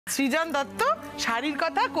সৃজন দত্ত শাড়ির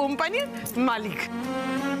কথা কোম্পানির মালিক।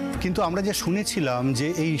 কিন্তু আমরা যে শুনেছিলাম যে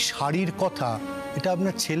এই শাড়ির কথা এটা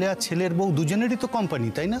আপনার ছেলে আর ছেলের বউ দুজনেরই তো কোম্পানি,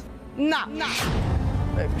 তাই না? না,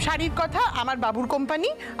 শাড়ির কথা আমার বাবুর কোম্পানি,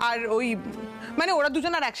 আর ওই মানে ওরা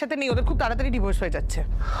দুজন আর একসাথে নেই, ওদের খুব তাড়াতাড়ি ডিভোর্স হয়ে যাচ্ছে।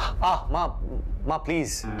 মা মা প্লিজ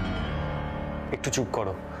একটু চুপ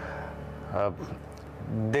করো।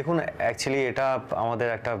 দেখুন অ্যাকচুয়ালি এটা আমাদের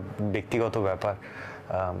একটা ব্যক্তিগত ব্যাপার,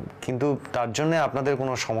 কিন্তু তার জন্য আপনাদের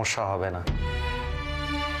কোনো সমস্যা হবে না।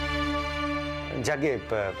 যাকে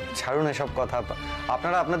ছাড়ুন এসব কথা,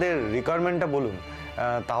 আপনারা আপনাদের রিকোয়ারমেন্টটা বলুন,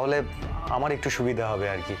 তাহলে আমার একটু সুবিধা হবে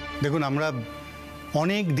আর কি। দেখুন আমরা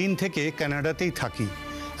অনেক দিন থেকে কানাডাতেই থাকি,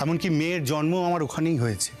 এমনকি মেয়ের জন্ম আমার ওখানেই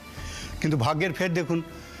হয়েছে, কিন্তু ভাগ্যের ফের দেখুন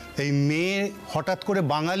এই মেয়ে হঠাৎ করে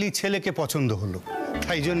বাঙালি ছেলেকে পছন্দ হলো,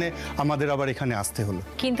 তাই জন্যে আমাদের আবার এখানে আসতে হলো।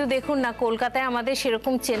 কিন্তু দেখুন না, কলকাতায় আমাদের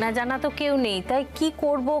সেরকম চেনা জানা তো কেউ নেই, তাই কি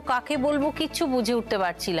করব কাকে বলবো কিচ্ছু বুঝে উঠতে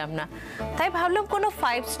পারছিলাম না। তাই ভাবলাম কোনো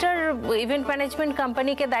 5 স্টার ইভেন্ট ম্যানেজমেন্ট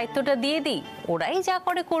কোম্পানিকে দায়িত্বটা দিয়ে দিই, ওরাই যা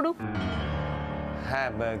করে করুক। হ্যাঁ,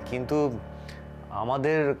 কিন্তু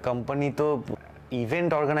আমাদের কোম্পানি তো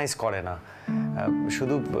ইভেন্ট অর্গানাইজ করে না,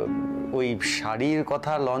 শুধু ওই শাড়ির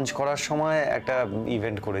কথা লঞ্চ করার সময় একটা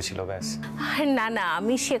ইভেন্ট করেছিল ব্যাস। না না,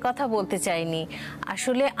 আমি সে কথা বলতে চাইনি।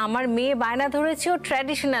 আসলে আমার মেয়ে বায়না ধরেছে ও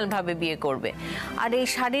ট্র্যাডিশনাল ভাবে বিয়ে করবে, আর এই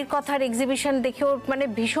শাড়ির কথার এক্সিবিশন দেখে ওর মানে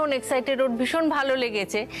ভীষণ এক্সাইটেড, ওর ভীষণ ভালো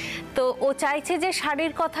লেগেছে, তো ও চাইছে যে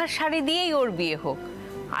শাড়ির কথার শাড়ি দিয়েই ওর বিয়ে হোক।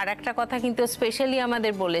 আর একটা কথা কিন্তু স্পেশালি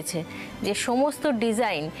আমাদের বলেছে যে সমস্ত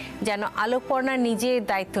ডিজাইন যেন আলোকপর্ণা নিজে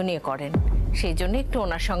দায়িত্ব নিয়ে করেন, সেই জন্য একটু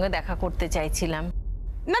ওনার সঙ্গে দেখা করতে চাইছিলাম।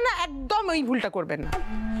 না না, একদম ওই ভুলটা করবেন না,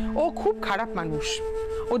 ও খুব খারাপ মানুষ,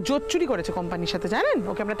 ও জোট চুরি করেছে কোম্পানির সাথে, জানেন?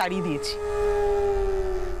 ওকে আমরা তাড়িয়ে দিয়েছি।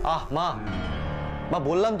 মা মা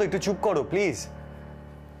বললাম তো একটু চুপ করো প্লিজ।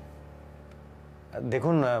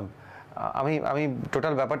 দেখুন আমি আমি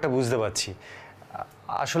টোটাল ব্যাপারটা বুঝতে পারছি,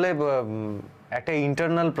 আসলে একটা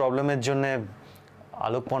ইন্টারনাল প্রবলেমের জন্য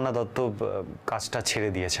আলোকপর্ণা দত্ত কাজটা ছেড়ে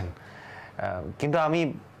দিয়েছেন, কিন্তু আমি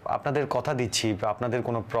আপনাদের কথা দিচ্ছি আপনাদের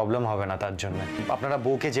কোনো প্রবলেম হবে না তার জন্য। আপনারা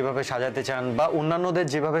বউকে যেভাবে সাজাতে চান বা অন্যান্যদের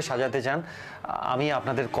যেভাবে সাজাতে চান, আমি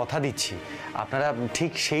আপনাদের কথা দিচ্ছি আপনারা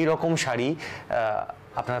ঠিক সেই রকম শাড়ি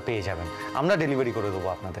আপনারা পেয়ে যাবেন, আমরা ডেলিভারি করে দেবো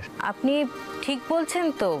আপনাদের। আপনি ঠিক বলছেন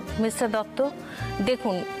তো মিস্টার দত্ত?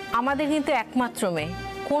 দেখুন আমাদের কিন্তু একমাত্র মেয়ে,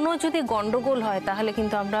 কোনো যদি গন্ডগোল হয় তাহলে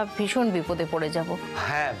কিন্তু আমরা ভীষণ বিপদে পড়ে যাব।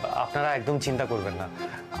 হ্যাঁ, আপনারা একদম চিন্তা করবেন না,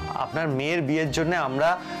 আপনার মেয়ের বিয়ের জন্য আমরা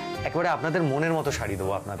একেবারে আপনাদের মনের মতো শাড়ি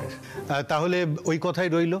দেবো আপনাদের। তাহলে ওই কথাই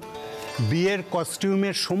রইল, বিয়ের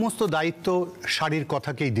কস্টিউমের সমস্ত দায়িত্ব শাড়ির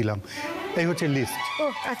কথাকেই দিলাম। এই হচ্ছে লিস্ট। ও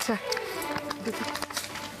আচ্ছা,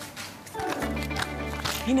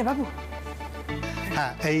 এই নে বাবু।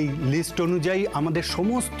 হ্যাঁ, এই লিস্ট অনুযায়ী আমাদের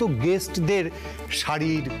সমস্ত গেস্টদের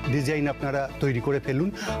শাড়ির ডিজাইন আপনারা তৈরি করে ফেলুন,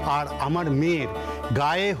 আর আমার মেয়ের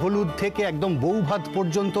গায়ে হলুদ থেকে একদম বৌভাত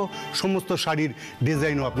পর্যন্ত সমস্ত শাড়ির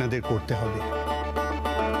ডিজাইনও আপনাদের করতে হবে।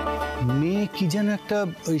 মেয়ে কি যেন একটা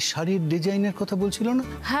ওই শাড়ির ডিজাইনের কথা বলছিল না?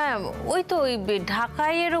 হ্যাঁ, ওই তো ওই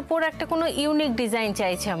ঢাকাইয়ের ওপর একটা কোনো ইউনিক ডিজাইন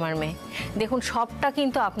চাইছে আমার মেয়ে। দেখুন সবটা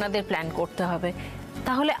কিন্তু আপনাদের প্ল্যান করতে হবে,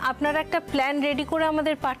 তাহলে আপনারা একটা প্ল্যান রেডি করে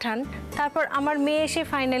আমাদের পাঠান, তারপর আমার মেয়ে এসে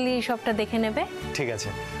ফাইনালি সবটা দেখে নেবে। ঠিক আছে,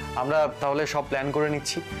 আমরা তাহলে সব প্ল্যান করে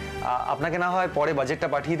নিচ্ছি, আপনাকে না হয় পরে বাজেটটা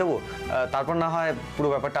পাঠিয়ে দেবো, তারপর না হয় পুরো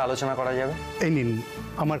ব্যাপারটা আলোচনা করা যাবে। এই নিন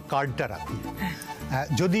আমার কার্ডটা রাখুন,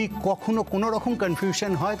 যদি কখনো কোনো রকম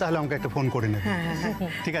কনফিউশন হয় তাহলে আমাকে একটা ফোন করে নেবেন।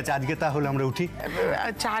 ঠিক আছে, আজকে তাহলে আমরা উঠি।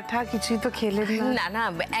 চা টা কিছুই তো খেলে না না,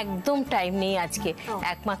 একদম টাইম নেই আজকে,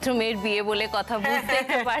 একমাত্র মেয়ের বিয়ে বলে কথা বুঝতে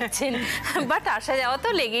পারছেন, বাট আসা যাওয়া তো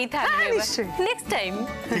লেগেই থাকবে, নেক্সট টাইম।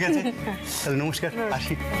 ঠিক আছে, তাহলে নমস্কার,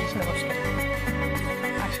 আসি।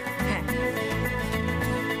 হ্যাঁ,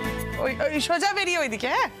 ওই সোজা বেরিয়ে ওইদিকে।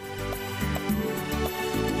 হ্যাঁ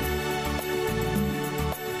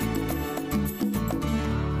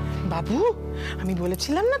বাবু, আমি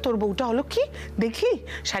বলেছিলাম না তোর বউটা হলো কি, দেখলি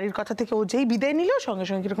শাড়ির কথা থেকে ও যেই বিদায় নিল সঙ্গে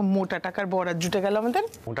সঙ্গে কিরকম মোটা টাকার বরাত জুটে গেল আমাদের।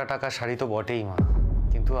 মোটা টাকার শাড়ি তো বটেই মা,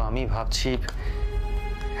 কিন্তু আমি ভাবছি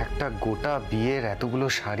একটা গোটা বিয়ের এতগুলো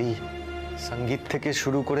শাড়ি, সঙ্গীত থেকে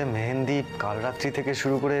শুরু করে মেহেন্দি, কালরাত্রি থেকে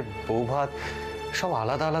শুরু করে বৌভাত, সব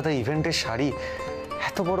আলাদা আলাদা ইভেন্টের শাড়ি,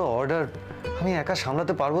 এত বড় অর্ডার আমি একা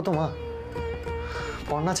সামলাতে পারবো তো মা?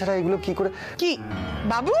 পর্ণা ছাড়া এগুলো কি করে? কি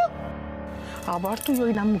বাবু, আবার তুই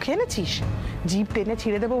ওই নাম মুখে এনেছিস? জিভ টেনে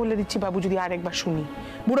ছিঁড়ে দেবো বলে দিচ্ছি বাবু, যদি আরেকবার শুনি।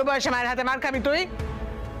 বুড়ো বয়সে মায়ের হাতে মার খাবি তুই,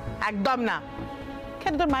 একদম না।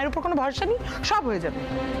 কেন তোর মায়ের উপর কোনো ভরসা নেই? সব হয়ে যাবে,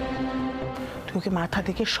 তুই ওকে মাথা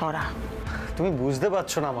থেকে সরা। তুমি বুঝতে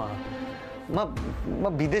পারছো না মা, মা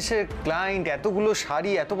বিদেশের ক্লায়েন্ট, এতগুলো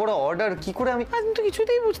শাড়ি, এত বড় অর্ডার কি করে আমি তো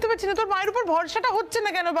কিছুতেই বুঝতে পারছি না, তোর মায়ের উপর ভরসাটা হচ্ছে না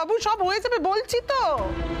কেন বাবু? সব হয়ে যাবে বলছি তো।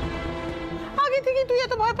 থেকে তুই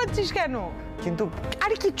এত ভয় পাচ্ছিস কেন? কিন্তু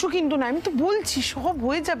আরে কিচ্ছু কিন্তু না, আমি তো বলছি সব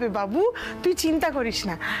হয়ে যাবে বাবু, তুই চিন্তা করিস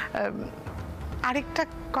না। আরেকটা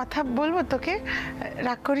কথা বলবো তোকে,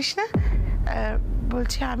 রাগ করিস না?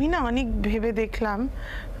 বলছি আমি না অনেক ভেবে দেখলাম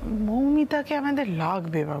মৌমিতাকে আমাদের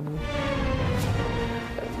লাগবে বাবু।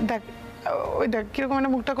 দেখ ওই দেখ কিরকম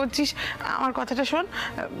একটা মুখটা করছিস, আমার কথাটা শোন।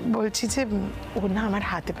 বলছি যে ও না আমার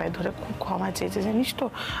হাতে পায়ে ধরে খুব ক্ষমা চেয়েছে জানিস তো,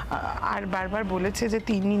 আর বারবার বলেছে যে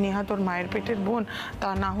তিনি নেহা তোর মায়ের পেটের বোন, তা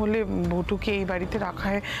না হলে বটুকে এই বাড়িতে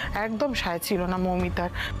রাখায় একদম সায় ছিল না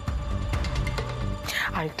মৌমিতার।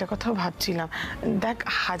 আরেকটা কথাও ভাবছিলাম, দেখ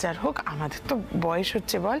হাজার হোক আমাদের তো বয়স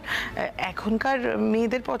হচ্ছে বল, এখনকার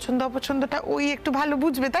মেয়েদের পছন্দ অপছন্দটা ওই একটু ভালো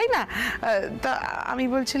বুঝবে তাই না? তা আমি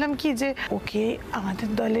বলছিলাম কি যে ওকে আমাদের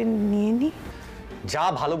দলে নিয়ে নি। যা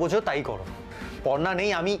ভালো বোঝো তাই করো, পর্ণা নেই,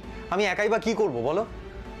 আমি একাই বা কি করব বলো?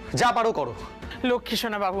 যা পারো করো। লক্ষ্মী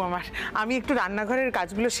সোনা বাবু আমার, আমি একটু রান্নাঘরের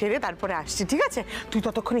কাজগুলো সেরে তারপরে আসছি, ঠিক আছে? তুই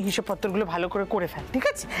ততক্ষণে হিসেবপত্রগুলো ভালো করে ফেল, ঠিক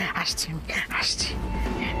আছে? আসছি আমি, আসছি।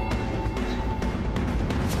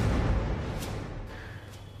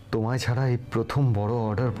 তোমায় ছাড়া এই প্রথম বড়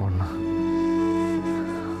অর্ডার পর্ণা,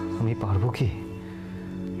 আমি পারবো কি?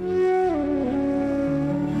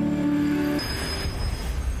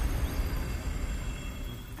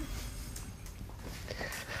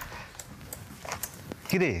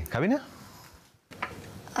 কিরে খাবি না?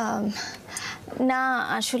 না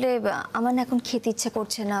আসলে আমার না এখন খেতে ইচ্ছা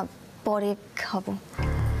করছে না, পরে খাবো।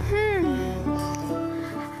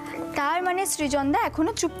 তার মানে সৃজনদা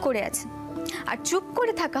এখনো চুপ করে আছে, আর চুপ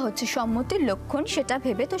করে থাকা হচ্ছে সম্মতির লক্ষণ, সেটা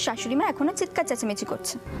ভেবে তো শাশুড়ি মা এখনো চিৎকার চেঁচামেচি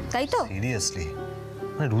করছে, তাই তো? সিরিয়াসলি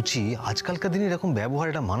মানে রুচি, আজকালকার দিনে এরকম ব্যবহার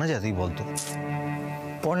এটা মানা যায় তুই বলতো?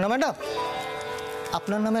 পর্ণা ম্যাডাম,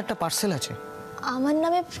 আপনার নামে একটা পার্সেল আছে। আমার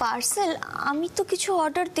নামে পার্সেল? আমি তো কিছু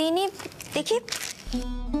অর্ডার দিইনি, দেখি।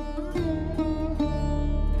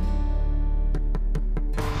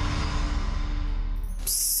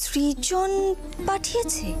 সৃজন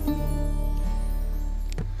পাঠিয়েছে?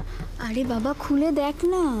 আরে বাবা খুলে দেখ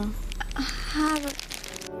না। হ্যাঁ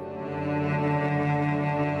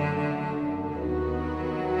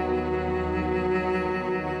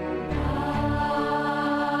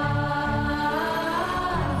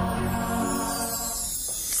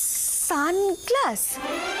সানগ্লাস,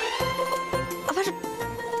 আবার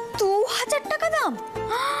 2000 টাকা দাম।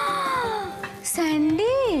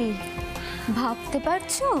 স্যান্ডেল, ভাবতে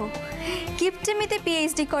পারছো কিপটেমিতে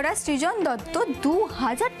পিএইচডি করা সৃজন দত্ত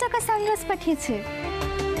 2000 টাকা সানগ্লাস পাঠিয়েছে।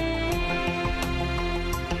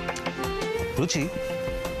 রুচি,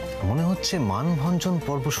 মনে হচ্ছে মান ভঞ্জন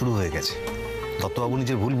পর্ব শুরু হয়ে গেছে। দত্তবাবু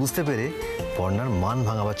নিজের ভুল বুঝতে পেরে পর্ণার মান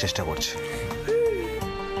ভাঙাবার চেষ্টা করছে।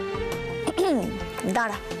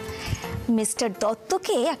 দাঁড়া, মিস্টার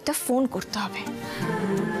দত্তকে একটা ফোন করতে হবে।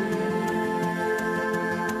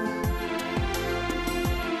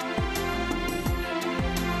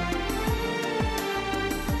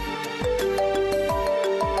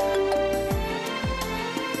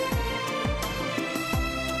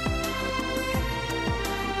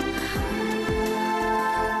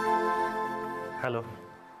 হ্যালো,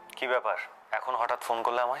 কি ব্যাপার এখন হঠাৎ ফোন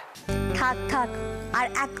করলে আমায়? থাক থাক, আর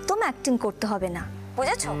একদম অ্যাক্টিং করতে হবে না,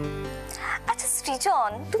 বুঝেছো? আচ্ছা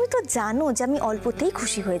সৃজন, তুমি তো জানো যে আমি অল্পতেই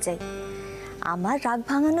খুশি হয়ে যাই। আমার রাগ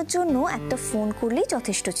ভাঙানোর জন্য একটা ফোন করলেই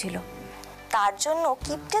যথেষ্ট ছিল। তার জন্য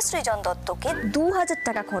কিপটে সৃজন দত্তকে 2000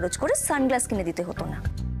 টাকা খরচ করে সানগ্লাস কিনে দিতে হতো না।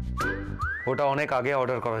 ওটা অনেক আগে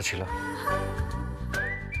অর্ডার করা ছিল,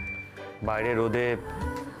 বাইরে রোদে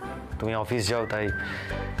তুমি অফিস যাও তাই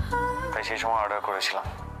সেই সময় অর্ডার করেছিলাম।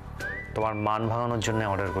 তোমার মান ভাঙানোর জন্য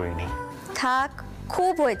অর্ডার করিনি। থাক,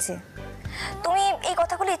 খুব হয়েছে। তুমি এই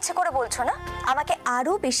কথাগুলো ইচ্ছে করে বলছো না, আমাকে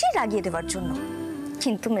আরো বেশি রাগিয়ে দেওয়ার জন্য।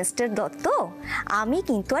 কিন্তু মিস্টার দত্ত, আমি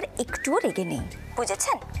কিন্তু আর একটুও রেগে নেই,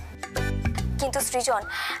 বুঝেছেন? কিন্তু সৃজন,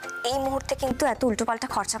 এই মুহূর্তে কিন্তু এত উল্টোপাল্টা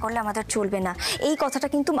খরচা করলে আমাদের চলবে না, এই কথাটা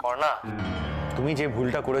কিন্তু। পর্ণা, তুমি যে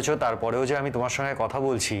ভুলটা করেছো তারপরেও যে আমি তোমার সঙ্গে কথা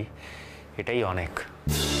বলছি, এটাই অনেক।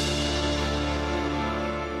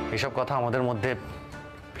 এসব কথা আমাদের মধ্যে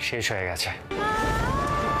শেষ হয়ে গেছে,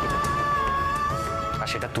 আর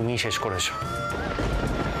সেটা তুমিই শেষ করেছো।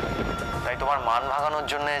 তাই তোমার মান ভাঙানোর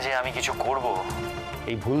জন্য যে আমি কিছু করব,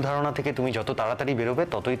 এই ভুল ধারণা থেকে তুমি যত তাড়াতাড়ি বেরোবে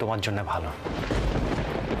ততই তোমার জন্য ভালো।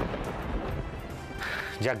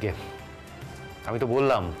 যাকগে, আমি তো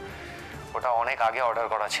বললাম ওটা অনেক আগে অর্ডার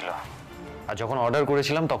করা ছিল, আর যখন অর্ডার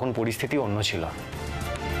করেছিলাম তখন পরিস্থিতি অন্য ছিল।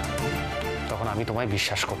 তখন আমি তোমায়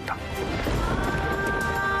বিশ্বাস করতাম।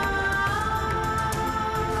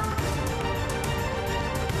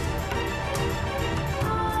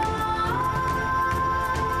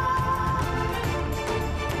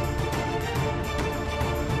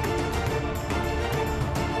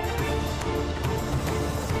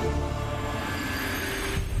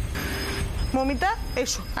 মমিতা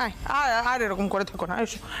এসো, আর এরকম করে থেকো না,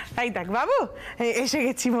 এসো। এই দেখ বাবু, এসে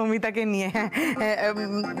গেছি মমিতাকে নিয়ে। হ্যাঁ,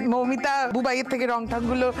 মমিতা বুবাইয়ের থেকে রং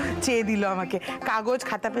টংগুলো চেয়ে দিল আমাকে, কাগজ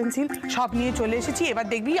খাতা পেন্সিল সব নিয়ে চলে এসেছি। এবার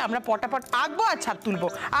দেখবি আমরা পটাপট আঁকবো আর ছাপ তুলবো,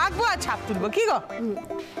 আঁকবো আর ছাপ তুলবো। কি গো?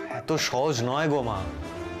 এত সহজ নয় গো মা।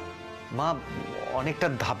 মা, অনেকটা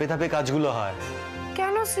ধাপে ধাপে কাজগুলো হয়।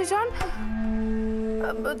 কেন সৃজন,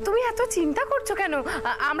 তুমি এত চিন্তা করছো কেন?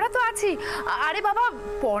 আমরা তো আছি। আরে বাবা,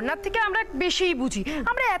 পর্নার থেকে আমরা বেশিই বুঝি।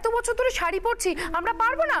 আমরা এত বছর ধরে শাড়ি পরছি, আমরা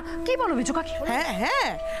পারবো না? কি বলো বিজু কাকি? হ্যাঁ হ্যাঁ,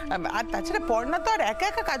 আর তাছাড়া পর্না তো আর একা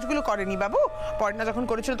একা কাজগুলো করেনি বাবু। পর্না যখন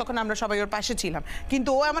করেছিল তখন আমরা সবাই ওর পাশে ছিলাম, কিন্তু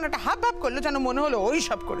ও এমন একটা হাব ভাব করলো যেন মনে হলো ওই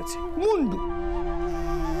সব করেছে, মুন্ডু।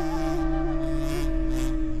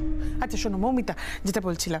 আচ্ছা শোনো মৌমিতা, যেটা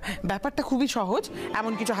বলছিলাম, ব্যাপারটা খুবই সহজ,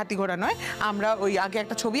 এমন কিছু হাতি ঘোড়া নয়। আমরা ওই আগে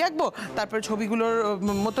একটা ছবি আঁকবো, তারপরে ছবিগুলোর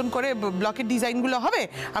মতন করে ব্লকের ডিজাইনগুলো হবে,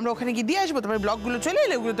 আমরা ওখানে গিয়ে দিয়ে আসবো, তারপরে ব্লকগুলো চলে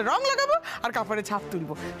এলে ওগুলোতে রং লাগাবো আর কাপড়ে ছাপ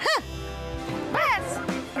তুলবো। হ্যাঁ ব্যাস।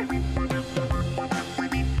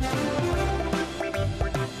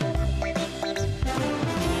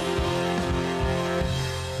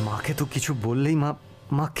 মাকে তো কিছু বললেই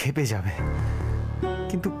মা খেপে যাবে,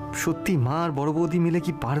 কিন্তু সত্যি মা আর বড় বৌদি মিলে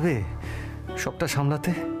কি পারবে সবটা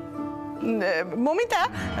সামলাতে? মমিতা,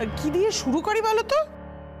 কি দিয়ে শুরু করি বলো তো?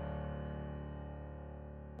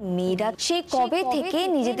 মেয়েরা সে কবে থেকে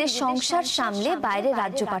নিজেদের সংসার সামলে বাইরে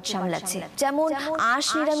রাজ্যপাট সামলাচ্ছে, যেমন আঁশ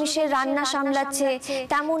নিরামিষের রান্না সামলাচ্ছে,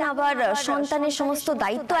 তেমন আবার সন্তানের সমস্ত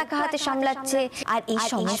দায়িত্ব একা হাতে সামলাচ্ছে। আর এই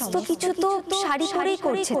সমস্ত কিছু তো শাড়ি পরেই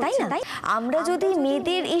করছে, তাই না? আমরা যদি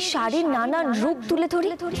মেয়েদের এই শাড়ির নানান রূপ তুলে ধরি।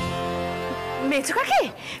 মেজো কাকি,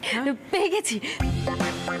 পেয়ে গেছি।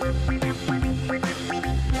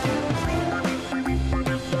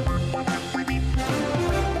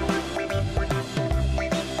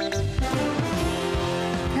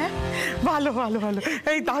 ভালো ভালো ভালো,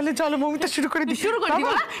 এই তাহলে চলো মমিতা শুরু করে দিই। শুরু করে দিই।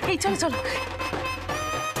 এই চলো চলো।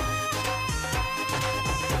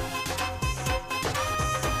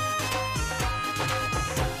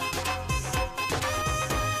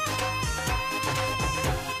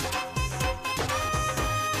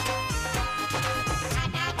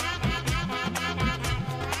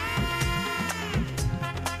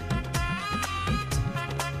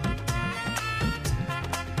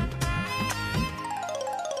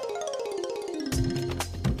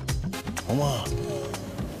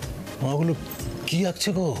 মাগুলো কি আঁকছে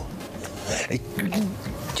গো?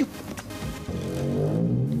 চুপ,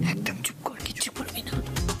 একদম চুপ কর, কিচ্ছু বলবি না।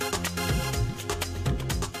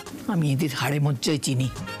 আমি এদের হাড়ে মজ্জায় চিনি,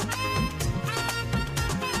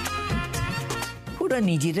 ওরা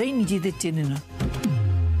নিজেরাই নিজেদের চেনে না।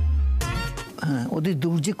 হ্যাঁ, ওদের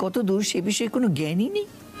দূর যে কত দূর সে বিষয়ে কোনো জ্ঞানই নেই।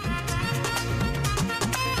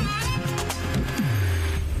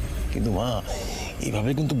 কিন্তু মা,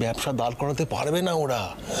 এভাবে কিন্তু ব্যবসা দাঁড় করাতে পারবে না ওরা,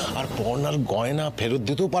 আর পর্নার গয়না ফেরত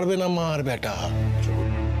দিতেও পারবে না মা আর বেটা।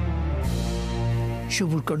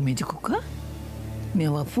 সবুর কর মেজে খোকা,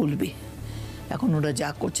 মেওয়া ফুলবে, এখন ওরা যা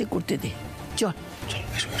করছে করতে দে। চল চল,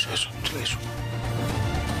 এসো এসো এসো, চলে এসো।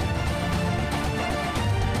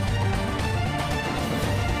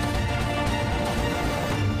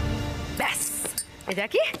 ব্যাস, এটা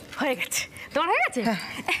কি হয়ে গেছে? তোমার হয়ে গেছে?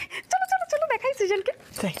 চলো চলো চলো, দেখাই সৃজনকে।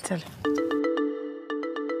 তাই চলো।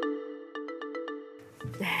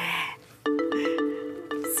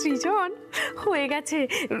 সৃজন হয়ে গেছে,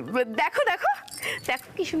 দেখো দেখো দেখো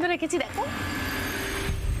কি সুন্দর রেখেছি, দেখো।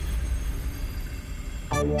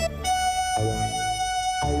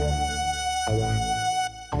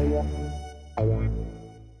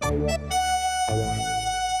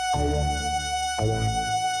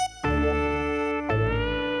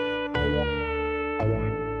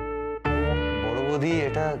 বড় বৌদি,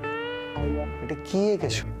 এটা কি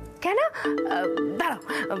এঁকেছো? কেন? দাঁড়াও,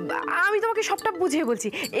 আমি তোমাকে সবটা বুঝিয়ে বলছি।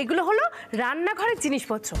 এগুলো হলো রান্নাঘরের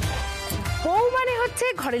জিনিসপত্র। বউ মানে হচ্ছে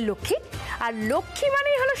ঘরের লক্ষ্মী, আর লক্ষ্মী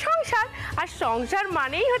মানেই হলো সংসার, আর সংসার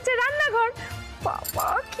মানেই হচ্ছে রান্নাঘর। বাবা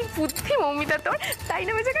কি বুদ্ধি মমিতা তোর, তাই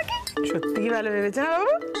না মেজো কাকি? সত্যি ভালো ভেবেছে না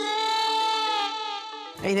বাবু?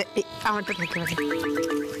 এই আমারটা দেখতে পাচ্ছি।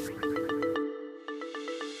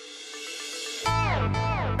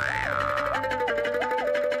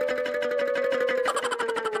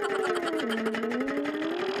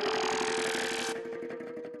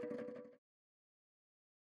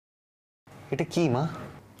 এটা কি মা?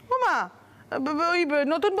 ও মা, ওই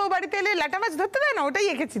নতুন বউ বাড়িতে এলে লাটা মাছ ধরতে দেয় না, ওটাই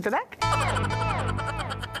এঁকেছি তো। দেখ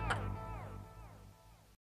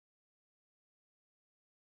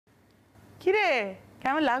কিরে,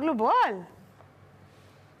 কেমন লাগলো বল?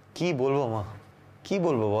 কি বলবো মা, কি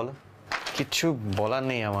বলবো বলো? কিচ্ছু বলার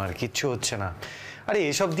নেই আমার, কিচ্ছু হচ্ছে না। আরে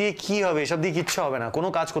এসব দিয়ে কি হবে? এসব দিয়ে কিচ্ছু হবে না, কোনো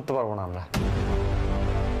কাজ করতে পারবো না আমরা।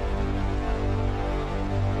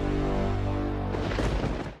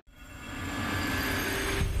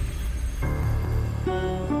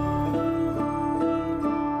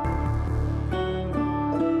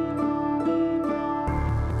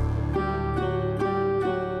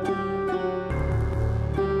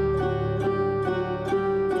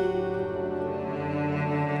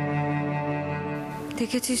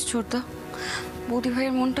 দেখেছিস ছোটদা, বৌদি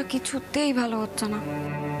ভাইয়ের মনটা কিছুতেই ভালো হচ্ছে না।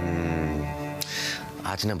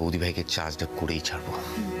 আজ না বৌদি ভাইকে চার্জটা করেই ছাড়বো।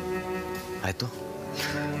 আয় তো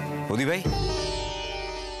বৌদি ভাই।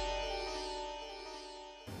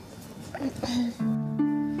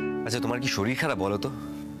 আচ্ছা তোমার কি শরীর খারাপ বলো তো?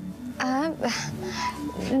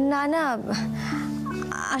 না না,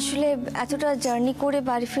 আসলে এতটা জার্নি করে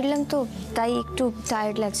বাড়ি ফিরলাম তো, তাই একটু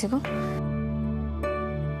টায়ার্ড লাগছে গো।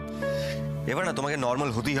 এবার না তোমাকে নর্মাল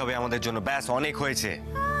হতেই হবে আমাদের জন্য, ব্যাস অনেক হয়েছে।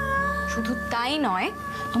 শুধু তাই নয়,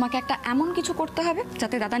 তোমাকে একটা এমন কিছু করতে হবে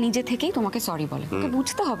যাতে দাদা নিজে থেকেই তোমাকে সরি বলে। ওকে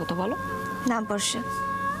বুঝতে হবে তো, বলো। না বর্ষা,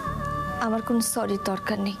 আমার কোনো সরির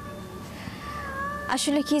দরকার নেই।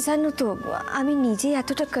 আসলে কি জানো তো, আমি নিজেই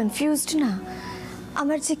এতটা কনফিউজড না,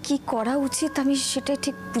 আমার যে কি করা উচিত আমি সেটাই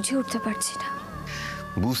ঠিক বুঝে উঠতে পারছি না।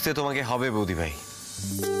 বুঝতে তোমাকে হবে বৌদি ভাই।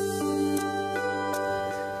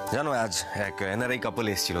 জানো আজ এক এনআরআই কাপল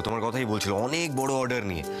এসেছিল, তোমার কথাই বলছিল, অনেক বড় অর্ডার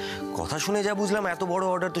নিয়ে। কথা শুনে যা বুঝলাম এত বড়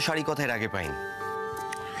অর্ডার তো শাড়ি কথায় আগে পাইনি।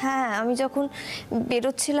 হ্যাঁ, আমি যখন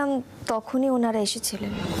বেরোচ্ছিলাম তখনই ওনারা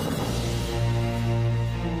এসেছিলেন।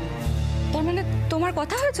 তার মানে তোমার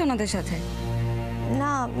কথা হয়েছে ওনাদের সাথে?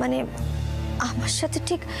 না মানে আমার সাথে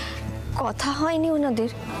ঠিক কথা হয়নি ওনাদের।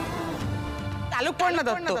 আলোকপর্ণা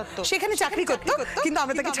দত্ত সেখানে চাকরি করতো, কিন্তু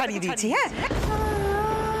আমরা তাকে ছাড়িয়ে দিয়েছি। হ্যাঁ,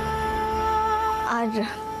 আর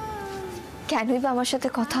কেনই বা আমার সাথে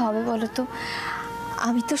কথা হবে বলো তো?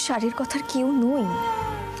 আমি তো শাড়ির কথার কেউ নই।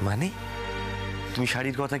 মানে তুমি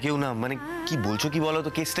শাড়ির কথা কেউ না মানে কি বলছো কি বলো তো,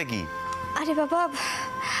 কেসটা কি? আরে বাবা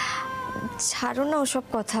ছাড়ো না ওসব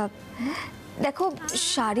কথা। দেখো,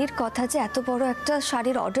 শাড়ির কথা যে এত বড় একটা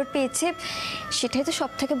শাড়ির অর্ডার পেয়েছে সেটাই তো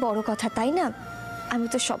সব থেকে বড় কথা, তাই না? আমি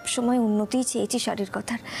তো সব সময় উন্নতিই চেয়েছি শাড়ির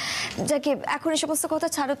কথার। যাকে এখন এই সমস্ত কথা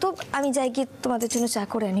ছাড়ো তো, আমি যাই গিয়ে তোমাদের জন্য চা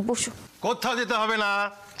করে আনি। বসো। কোথাও যেতে হবে না,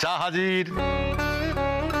 চা হাজির।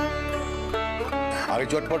 আগে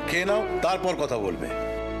চটপট খেয়ে নাও, তারপর কথা বলবে।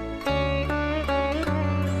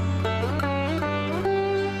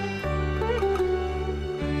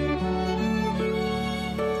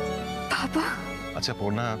 বাবা। আচ্ছা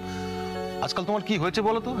পূর্ণা, আজকাল তোমার কি হয়েছে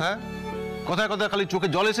বলো তো? হ্যাঁ, কথায় কথায় খালি চোখে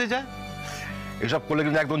জল এসে যায়। এসব করলে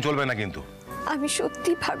কিন্তু একদম চলবে না কিন্তু। আমি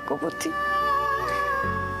সত্যি ভাগ্যবতী।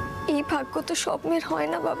 এই ভাগ্য তো সব মেয়ের হয়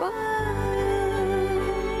না বাবা,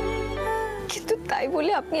 কিন্তু তাই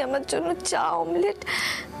বলে আপনি আমার জন্য চা, অমলেট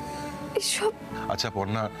এসব। আচ্ছা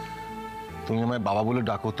পূর্ণা, তুমি আমায় বাবা বলে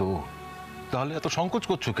ডাকো তো, তাহলে এত সংকোচ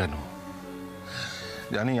করছো কেন?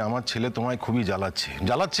 জানি আমার ছেলে তোমায় খুবই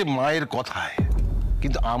জ্বালাচ্ছে মায়ের কথায়,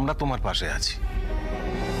 কিন্তু আমরা তোমার পাশে আছি।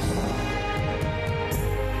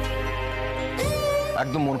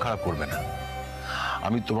 একদম মন খারাপ করবে না।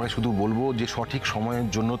 আমি তোমাকে শুধু বলবো যে সঠিক সময়ের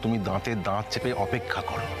জন্য তুমি দাঁতে দাঁত চেপে অপেক্ষা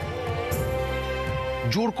করো।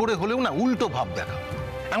 জোর করে হলেও না উল্টো ভাব দেখা,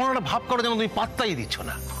 এমন একটা ভাব করো যেন তুমি পাত্তাই দিচ্ছ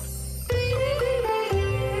না।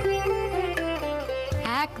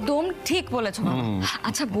 একদম ঠিক বলেছো।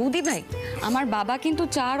 আচ্ছা বৌদি ভাই, আমার বাবা কিন্তু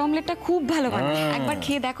চার অমলেটটা খুব ভালো বানায়, একবার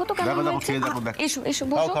খেয়ে দেখো তো কেমন হয়েছে। এসো এসো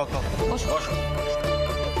বসো।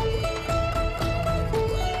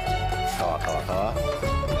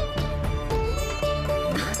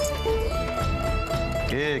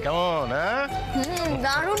 কেমন? হ্যাঁ,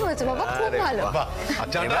 দারুণ হয়েছে বাবা, খুব ভালো।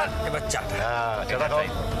 আচ্ছা এবার চা। হ্যাঁ, চাটা খাও।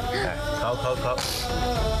 খাও খাও খাও।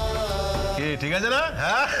 কি ঠিক আছে না?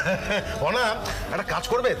 হ্যাঁ, না একটা কাজ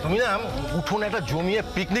করবে তুমি না, উঠোনে একটা জমিয়ে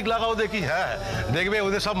পিকনিক লাগাও দেখি। হ্যাঁ, দেখবে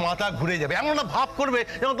ওদের সব মাথা ঘুরে যাবে, এমন একটা ভাব করবে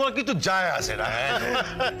যেমন তোমার কিছু যায় আসে না।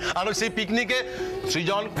 আর সেই পিকনিকে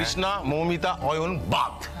সৃজন, কৃষ্ণা, মৌমিতা, অয়ন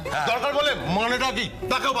বাদ। দরকার বলে মানেটা কি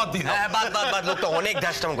তাকেও বাদ দিই। বাদ লোকটা অনেক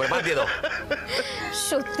ধ্যাসটাম করে, বাদ দিয়ে দাও।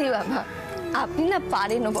 সত্যি বাবা, আপনি না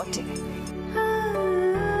পারেনও বটে।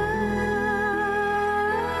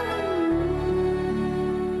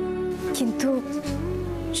 কিন্তু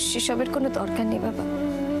সেসবের কোনো দরকার নেই বাবা।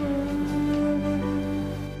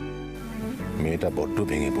 মেয়েটা বড্ড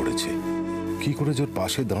ভেঙে পড়েছে, কি করে ওর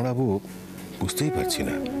পাশে দাঁড়াবো বুঝতেই পারছি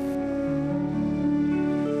না।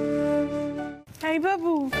 এই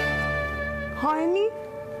বাবু, হয়নি?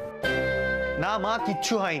 না মা,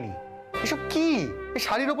 কিচ্ছু হয়নি। এসব কি? এই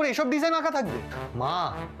শাড়ির উপরে এসব ডিজাইন আঁকা থাকবে?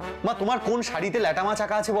 মা তোমার কোন শাড়িতে ল্যাটা মাছ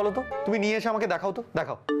আঁকা আছে বলো তো? তুমি নিয়ে এসে আমাকে দেখাও তো,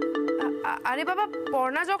 দেখাও। আরে বাবা,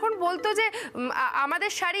 পর্ণা যখন বলতো যে আমাদের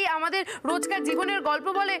শাড়ি আমাদের রোজকার জীবনের গল্প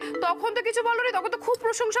বলে, তখন তো কিছু বলো নি, তখন তো খুব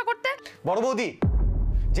প্রশংসা করতে। বড় বৌদি,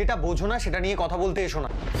 যেটা বোঝো না সেটা নিয়ে কথা বলতে এসো না।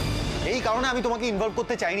 এই কারণে আমি তোমাকে ইনভলভ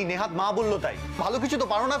করতে চাইনি, নেহাত মা বললো তাই। ভালো কিছু তো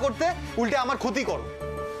পারো না করতে, উল্টে আমার ক্ষতি করো।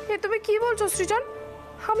 এ তুমি কি বলছো সৃজন?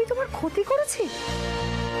 আমি তোমার ক্ষতি করেছি?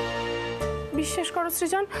 বিশ্বাস করো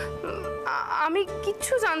সৃজন, আমি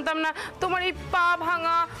কিচ্ছু জানতাম না। তোমার এই পা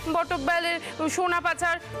ভাঙা, বটব্যালের সোনা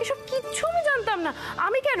পাচার, এসব কিচ্ছু আমি জানতাম না।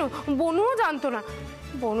 আমি কেন, বনুও জানতো না।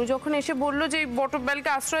 বনু যখন এসে বললো যে বটব্যালকে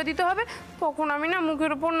আশ্রয় দিতে হবে, তখন আমি না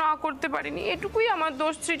মুখের উপর না করতে পারিনি। এটুকুই আমার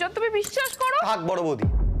দোষ সৃজন, তুমি বিশ্বাস করো। থাক বড় বৌদি,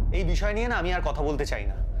 এই বিষয় নিয়ে না আমি আর কথা বলতে চাই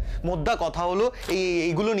না। মোদ্দা কথা হলো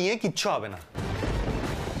এইগুলো নিয়ে কিচ্ছু হবে না।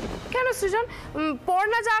 কেন সৃজন?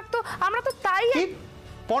 পর্ণা যা আঁকতো আমরা তো তাই।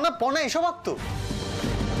 পর্ণা এসব আঁকতো?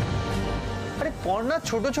 আরে পর্ণা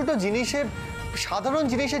ছোট ছোট জিনিসের, সাধারণ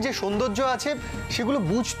জিনিসের যে সৌন্দর্য আছে সেগুলো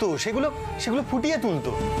বুঝতো, সেগুলো ফুটিয়ে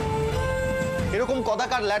তুলতো। এরকম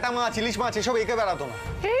কদাকার ল্যাটা মাছ, ইলিশ মাছ এসব এঁকে বেড়াতো না।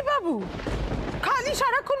 এই বাবু, খালি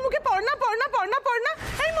সারাক্ষণ মুখে পড়না পড়না পড়না পড়না।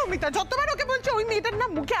 এই মমিতা, যতবার ওকে বলছে ওই মেয়েটার নাম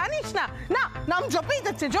মুখে আনিস না, না নাম জপেই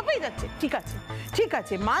যাচ্ছে জপেই যাচ্ছে। ঠিক আছে ঠিক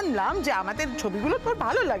আছে, মানলাম যে আমাদের ছবিগুলো তোর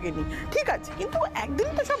ভালো লাগেনি, ঠিক আছে, কিন্তু একদিন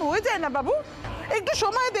তো সব হয়ে যায় না বাবু, একটু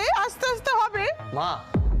সময় দে, আস্তে আস্তে হবে। মা,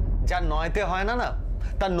 যার 9তে হয় না,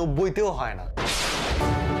 তার 90তেও হয় না।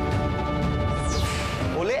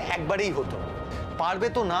 বলে একবারেই হতো। পারবে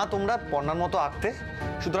তো না তোমরা পর্ণার মতো আঁকতে,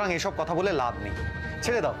 সুতরাং এসব কথা বলে লাভ নেই,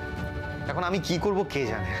 ছেড়ে দাও। এখন আমি কি করব কে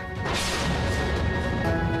জানে।